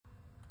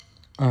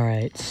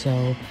Alright,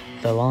 so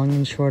the long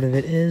and short of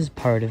it is,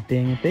 part of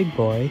being a big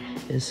boy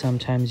is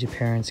sometimes your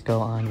parents go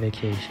on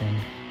vacation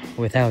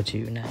without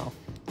you now.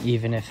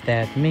 Even if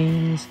that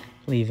means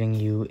leaving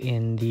you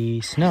in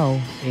the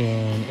snow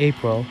in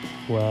April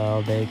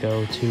while they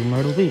go to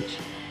Myrtle Beach.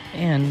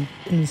 And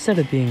instead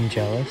of being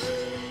jealous,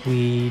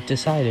 we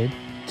decided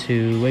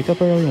to wake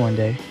up early one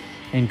day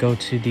and go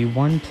to the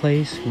one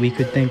place we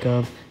could think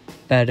of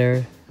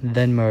better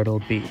than Myrtle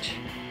Beach.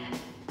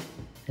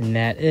 And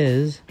that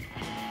is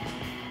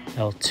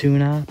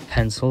Altoona,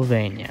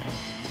 Pennsylvania.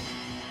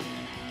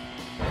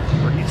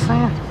 Where are you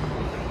from?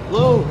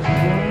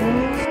 Hello.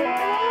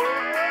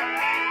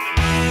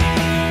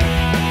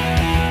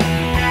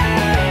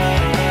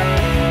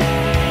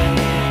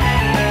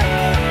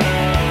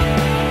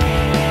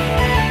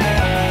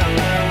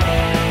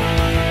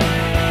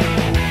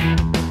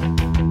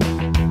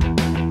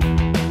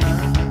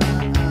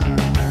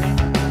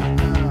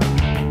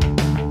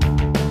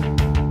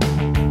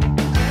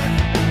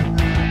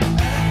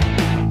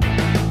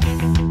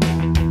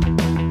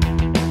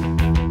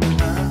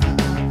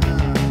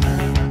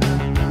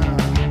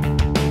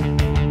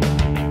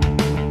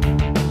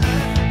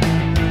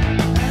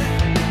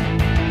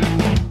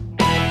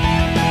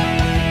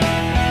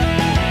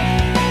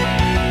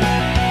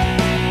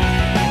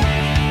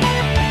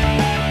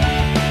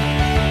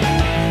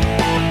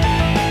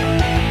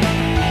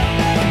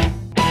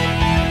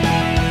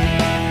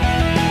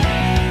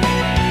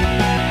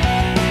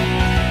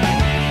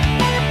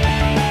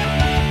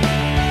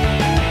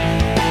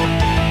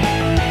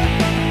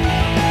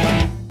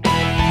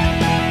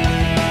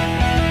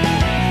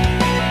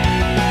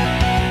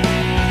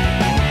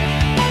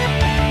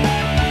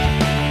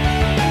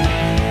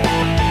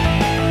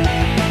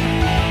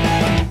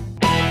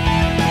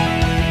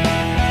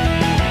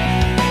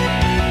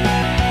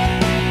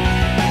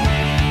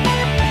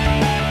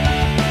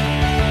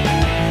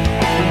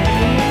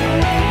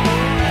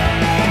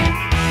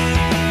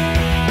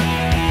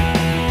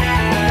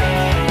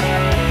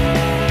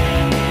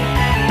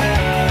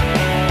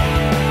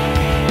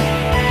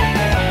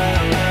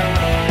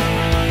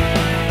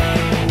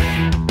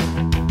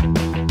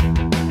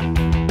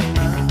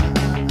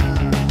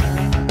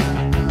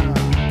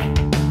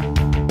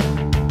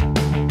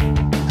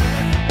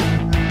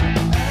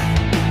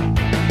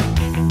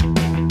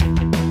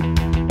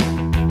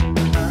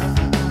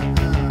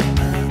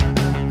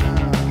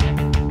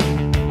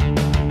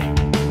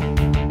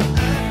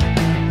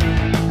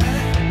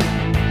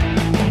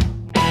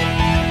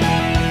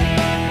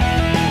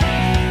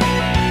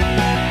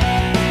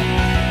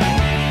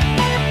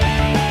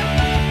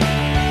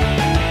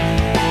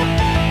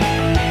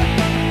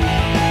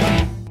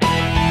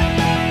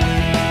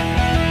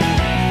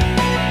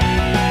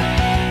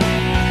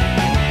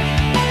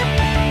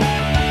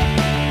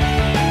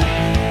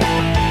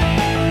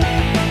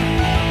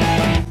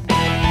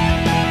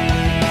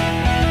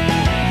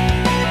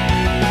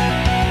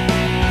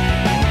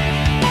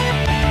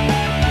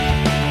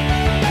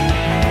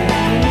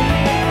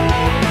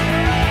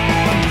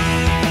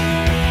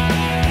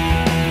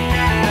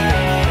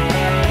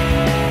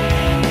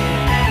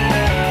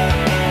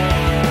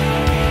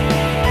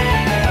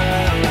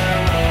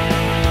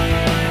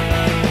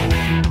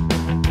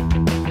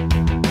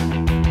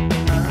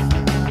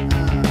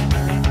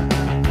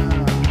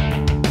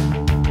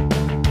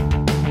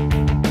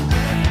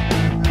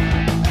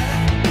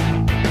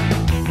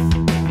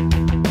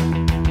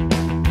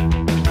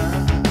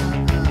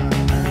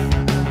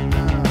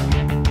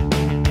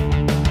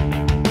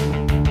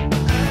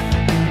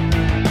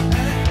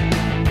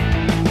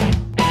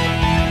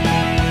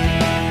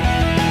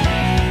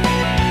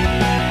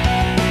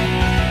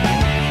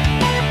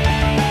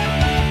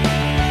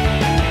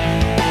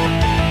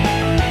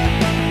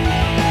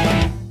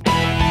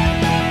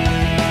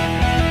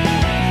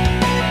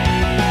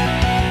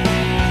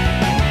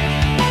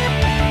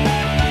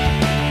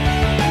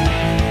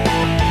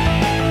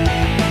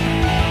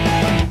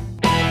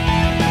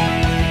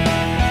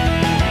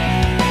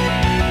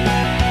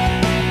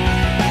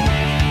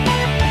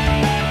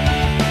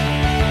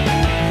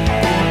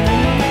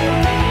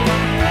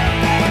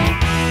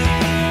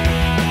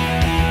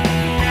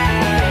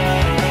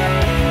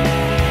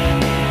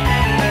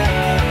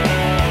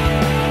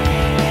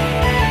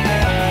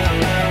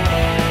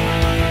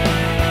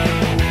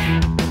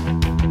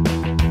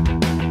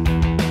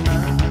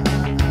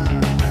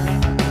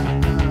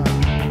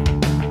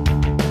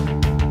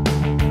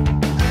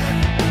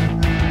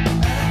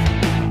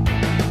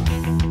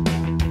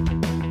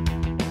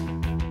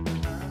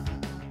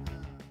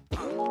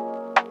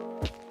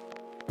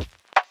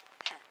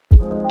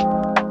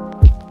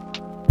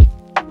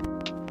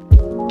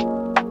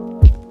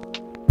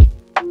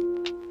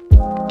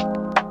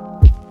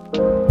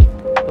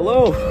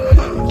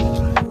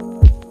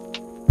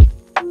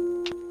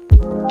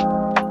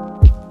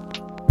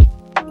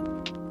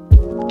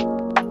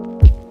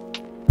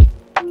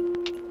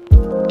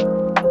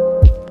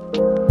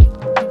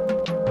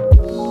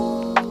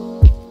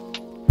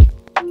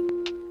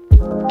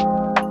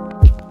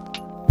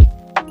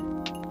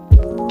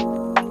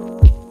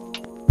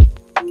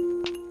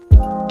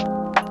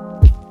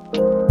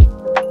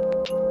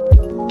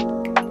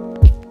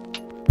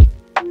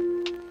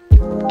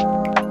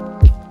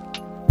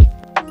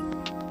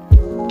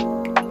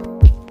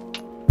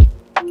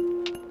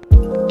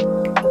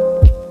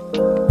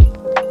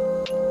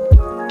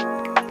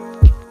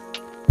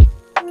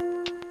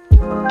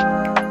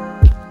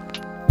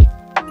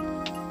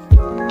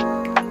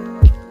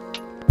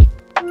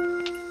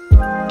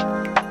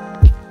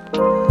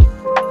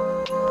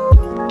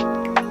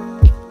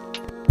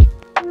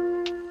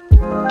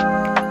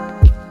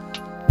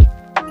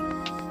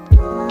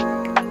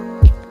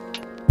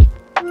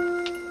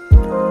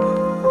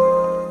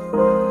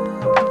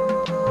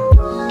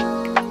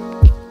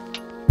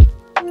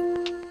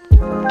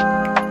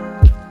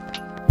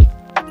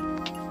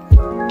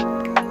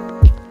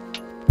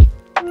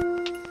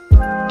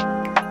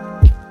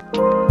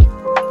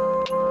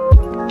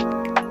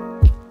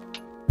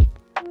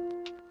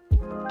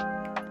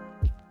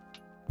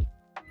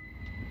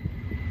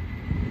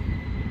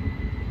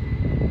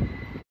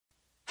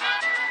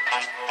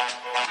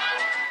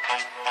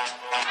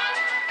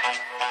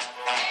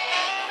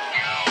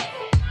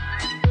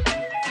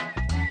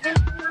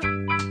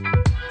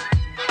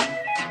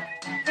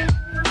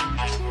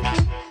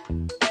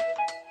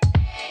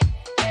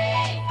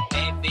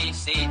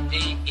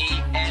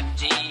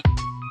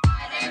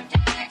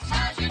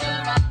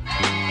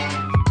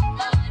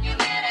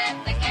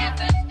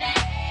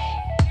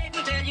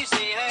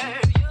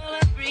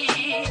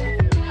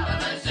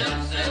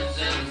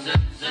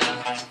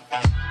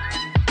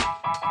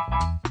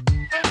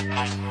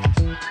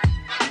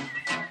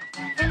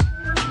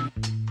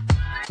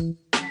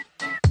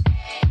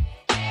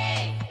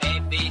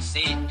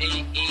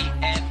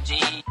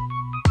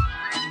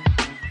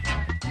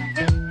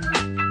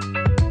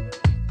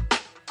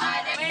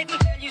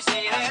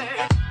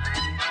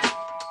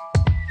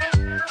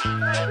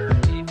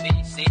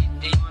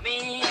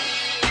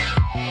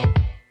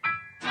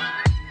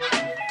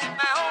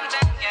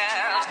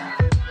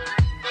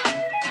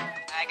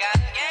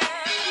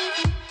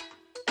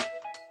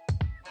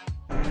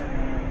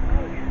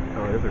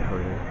 was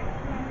recording.